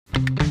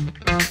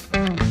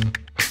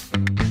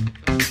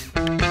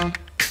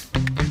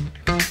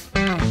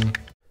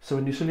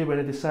initially when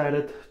I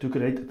decided to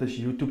create this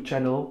YouTube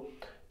channel,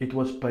 it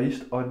was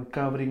based on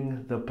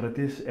covering the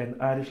British and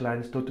Irish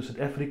Lions tour to South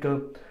Africa.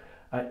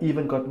 I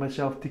even got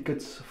myself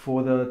tickets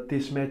for the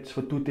test match,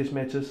 for 2 test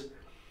matches,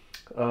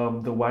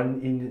 the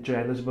one in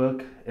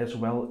Johannesburg as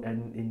well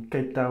and in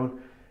Cape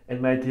Town.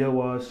 And my idea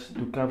was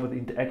to cover the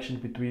interaction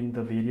between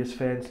the various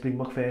fans,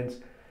 Springbok fans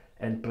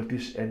and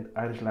British and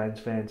Irish Lions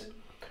fans.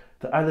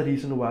 The other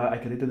reason why I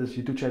created this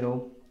YouTube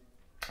channel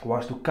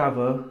was to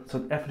cover the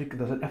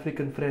South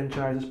African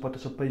franchises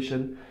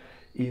participation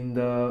in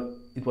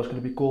it was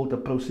going to be called the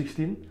Pro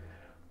 16,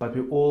 but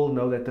we all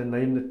know that the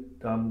name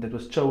that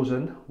was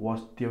chosen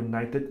was the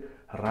United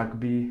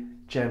Rugby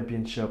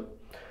Championship.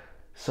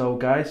 So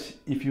guys,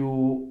 if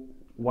you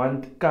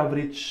want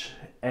coverage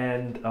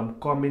and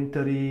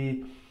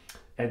commentary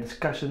and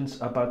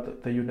discussions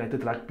about the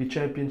United Rugby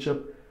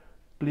Championship,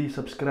 please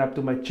subscribe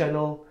to my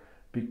channel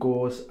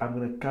because I'm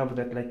going to cover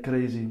that like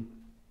crazy.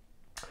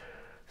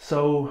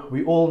 So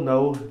we all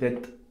know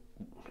that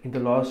in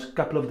the last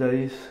couple of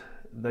days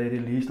they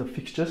released the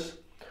fixtures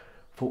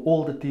for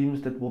all the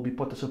teams that will be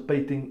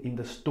participating in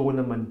this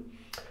tournament.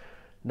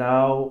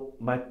 Now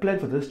my plan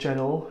for this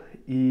channel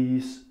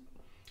is,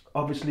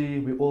 obviously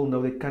we all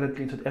know that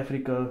currently in South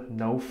Africa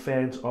no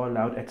fans are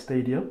allowed at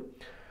stadium.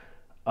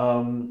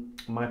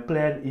 My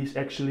plan is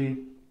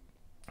actually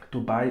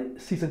to buy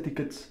season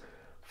tickets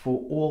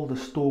for all the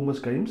Stormers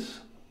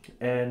games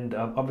and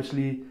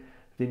obviously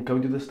then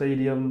going to the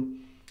stadium,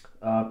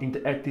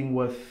 interacting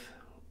with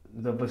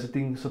the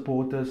visiting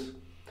supporters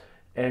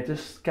and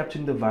just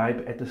capturing the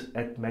vibe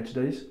at match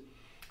days.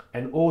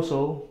 And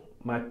also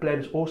my plan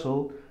is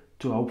also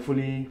to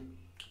hopefully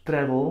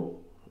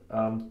travel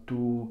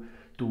to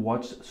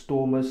watch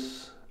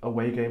Stormers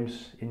away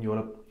games in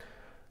Europe.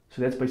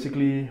 So that's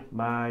basically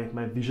my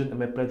vision and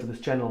my plan for this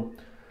channel.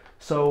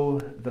 So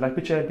the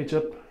Rugby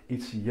Championship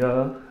is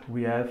here.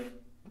 We have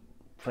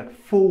like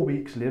 4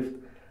 weeks left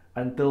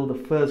until the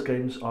first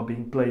games are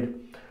being played.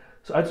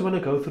 So I just want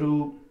to go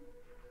through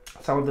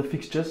some of the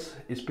fixtures,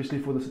 especially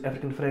for the South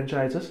African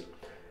franchises,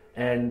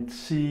 and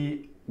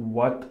see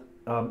what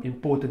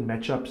important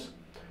matchups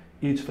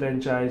each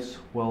franchise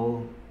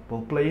will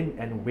play in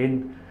and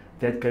when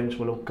that games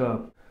will occur.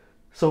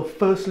 So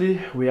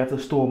firstly we have the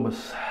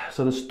Stormers.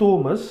 So the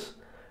Stormers,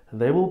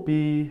 they will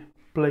be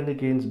playing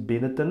against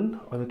Benetton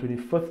on the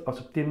 25th of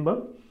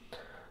September.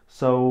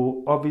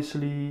 So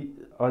obviously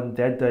on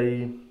that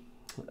day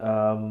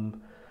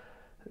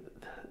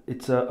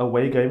it's a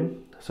away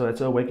game. So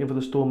it's a away game for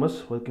the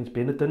Stormers against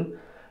Benetton.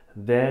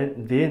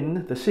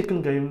 Then the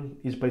second game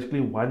is basically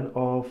one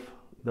of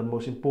the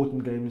most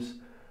important games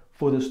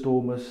for the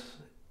Stormers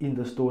in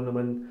this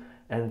tournament,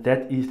 and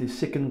that is the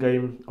second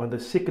game on the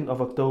 2nd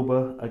of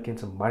October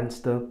against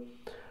Munster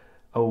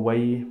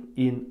away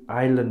in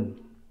Ireland.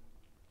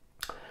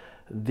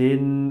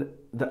 Then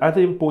the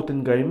other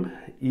important game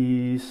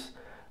is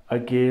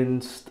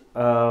against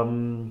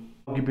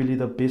arguably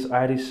the best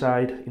Irish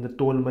side in the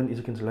tournament, is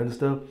against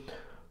Leinster,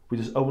 which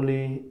is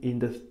only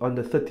on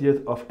the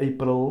 30th of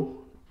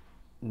April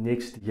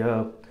next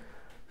year.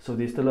 So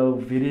there's still a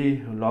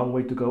very long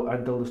way to go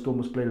until the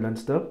Stormers play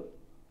Leinster.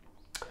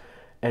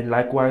 And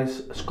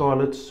likewise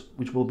Scarlets,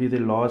 which will be the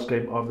last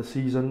game of the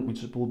season,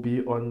 which will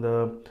be on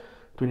the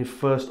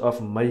 21st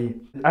of May.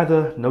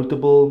 Other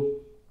notable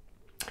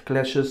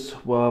clashes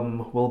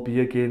will be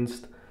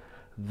against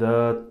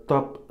the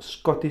top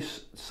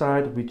Scottish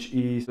side, which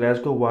is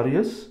Glasgow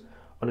Warriors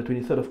on the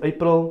 23rd of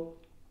April,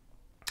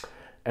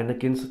 and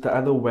against the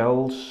other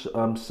Welsh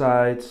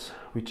sides,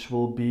 which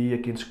will be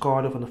against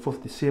Cardiff on the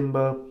 4th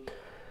December.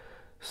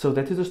 So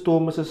that is the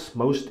Stormers'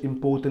 most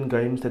important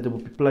games that they will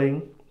be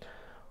playing.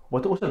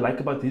 What I also like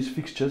about these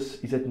fixtures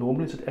is that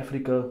normally in South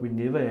Africa we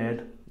never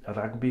had a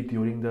rugby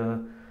during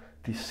the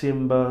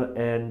December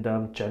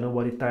and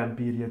January time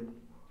period,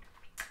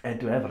 and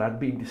to have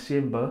rugby in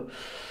December,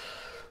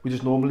 which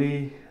is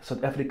normally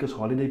South Africa's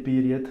holiday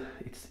period,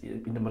 it's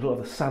in the middle of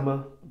the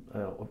summer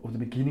or the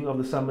beginning of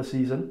the summer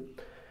season,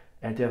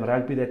 and to have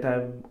rugby that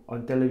time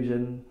on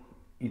television,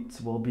 it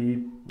will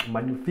be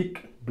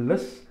magnifique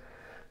bliss.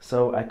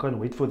 So I can't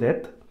wait for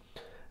that.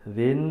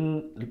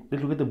 Then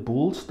let's look at the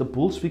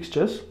Bulls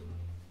fixtures.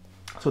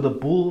 So the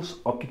Bulls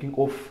are kicking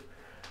off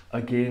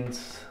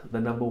against the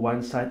number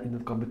 1 side in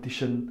the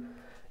competition,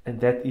 and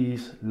that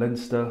is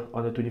Leinster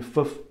on the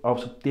 25th of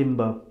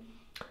September.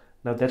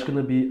 Now that's going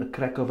to be a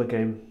crack of a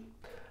game.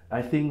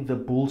 I think the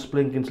Bulls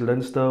playing against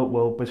Leinster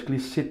will basically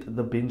set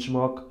the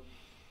benchmark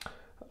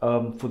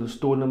for this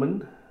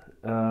tournament.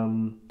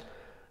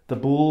 The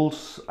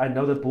Bulls, I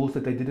know the Bulls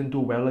that they didn't do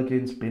well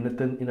against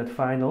Benetton in that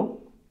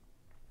final.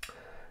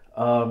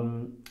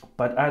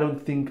 But I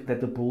don't think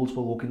that the Bulls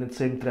will walk in that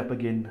same trap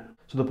again.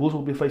 So the Bulls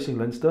will be facing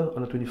Leinster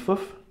on the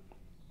 25th.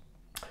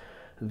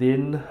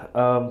 Then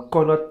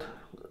Connacht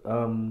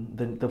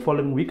the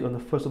following week on the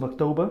 1st of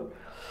October.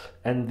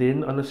 And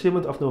then on the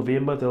 7th of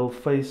November they'll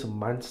face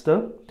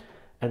Munster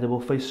and they will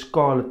face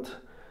Scarlet.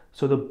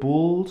 So the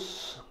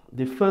Bulls,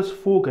 the first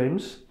 4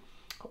 games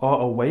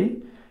are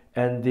away,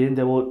 and then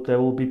they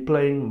will be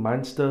playing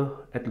Munster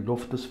at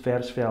Loftus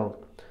Versfeld.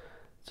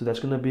 So that's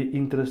going to be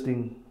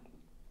interesting.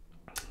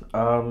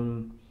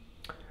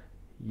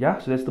 Yeah,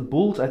 so that's the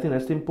Bulls. I think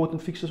that's the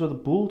important fixtures for the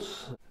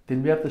Bulls.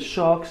 Then we have the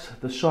Sharks.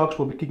 The Sharks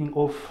will be kicking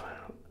off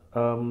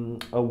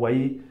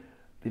away.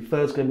 The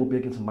first game will be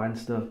against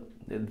Munster.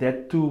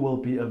 That too will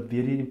be a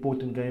very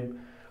important game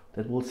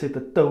that will set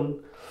the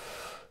tone.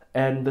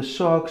 And the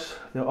Sharks,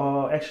 they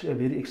are actually a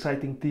very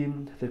exciting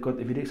team. They've got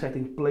a very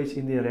exciting place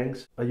in their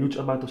ranks, a huge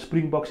amount of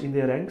Springboks in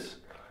their ranks.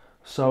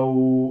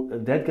 So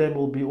that game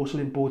will be also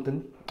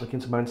important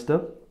against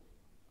Munster.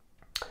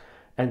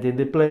 And then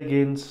they play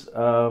against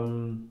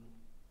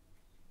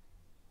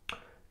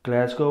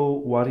Glasgow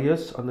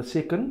Warriors on the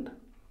 2nd.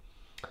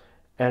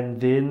 And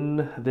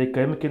then their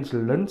game against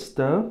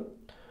Leinster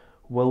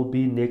will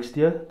be next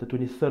year, the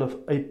 23rd of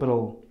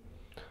April.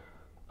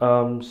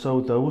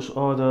 So those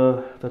are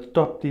the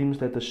top teams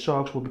that the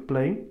Sharks will be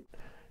playing.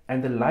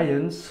 And the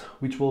Lions,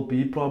 which will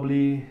be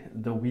probably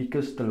the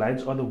weakest, the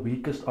Lions are the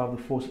weakest of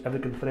the 4 South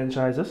African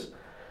franchises.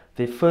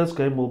 Their first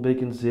game will be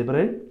against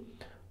Zebre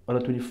on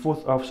the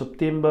 24th of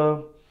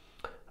September.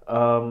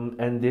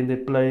 And then they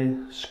play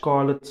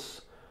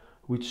Scarlets,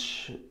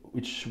 which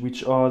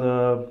are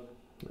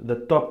the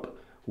top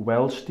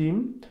Welsh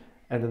team.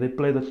 And then they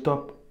play the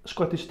top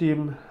Scottish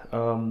team,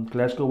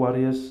 Glasgow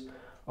Warriors,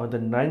 on the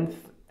 9th.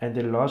 And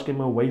their last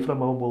game away from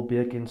home will be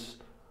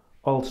against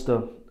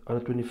Ulster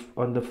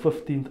on the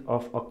 15th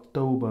of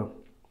October.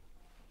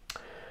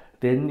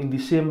 Then in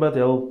December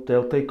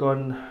they'll take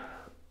on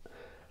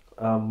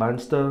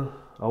Munster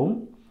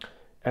home,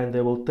 and they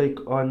will take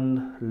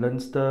on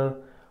Leinster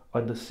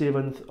on the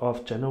 7th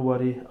of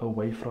January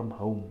away from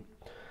home.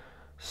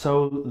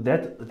 So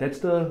that's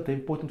the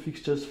important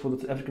fixtures for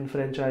the African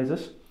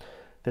franchises.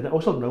 Then I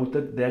also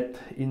noted that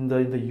in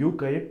the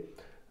UK,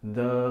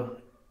 the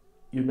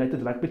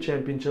United Rugby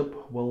Championship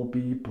will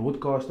be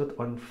broadcasted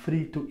on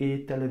free-to-air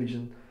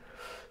television.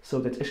 So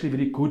that's actually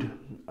very good.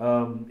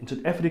 In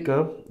South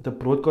Africa, the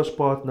broadcast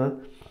partner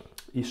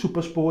is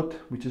SuperSport,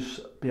 which is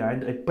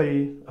behind a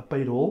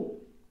paywall.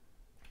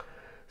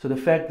 So the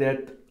fact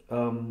that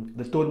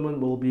the tournament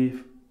will be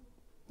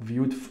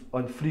viewed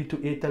on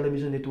free-to-air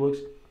television networks,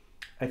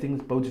 I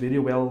think it bodes very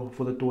well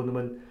for the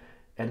tournament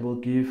and will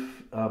give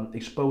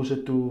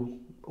exposure to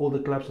all the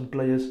clubs and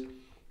players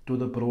to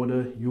the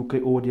broader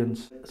UK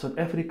audience. South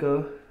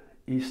Africa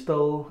is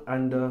still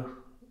under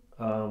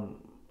a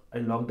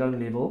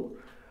lockdown level,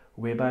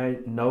 whereby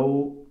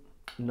no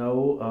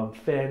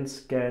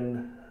fans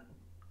can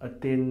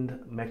attend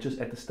matches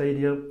at the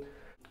stadium.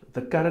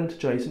 The current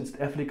situation in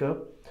South Africa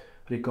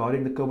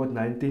regarding the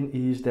COVID-19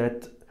 is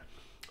that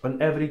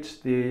on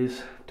average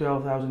there's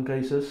 12,000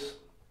 cases.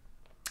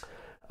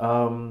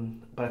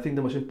 But I think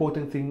the most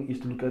important thing is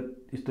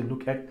to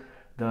look at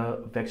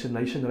the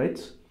vaccination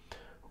rates,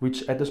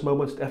 which at this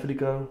moment South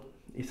Africa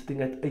is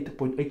sitting at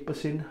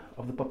 8.8%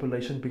 of the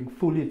population being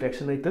fully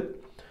vaccinated,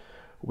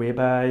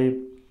 whereby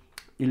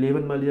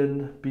 11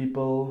 million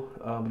people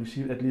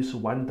receive at least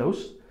one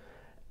dose,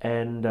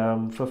 and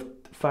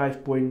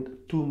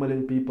 5.2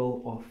 million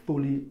people are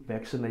fully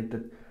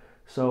vaccinated.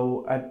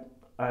 So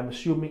I'm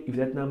assuming if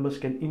that numbers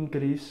can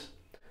increase,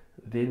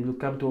 then we'll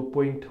come to a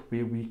point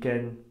where we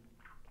can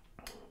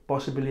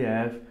possibly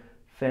have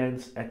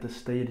fans at the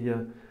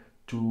stadium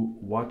to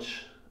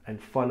watch and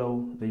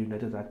follow the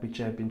United Rugby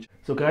Championship.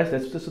 So guys,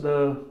 that's just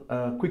the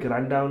quick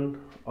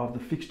rundown of the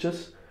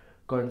fixtures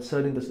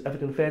concerning the South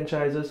African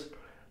franchises.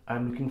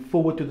 I'm looking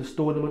forward to this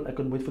tournament. I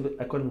can't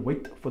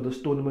wait for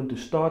this tournament to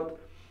start,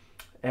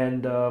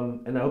 and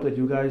I hope that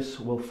you guys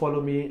will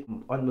follow me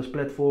on this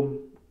platform,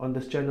 on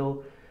this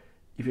channel.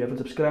 If you haven't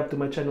subscribed to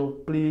my channel,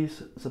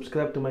 please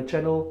subscribe to my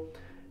channel,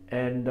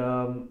 and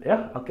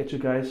yeah, I'll catch you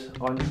guys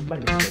on my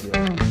next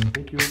video.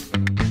 Thank you.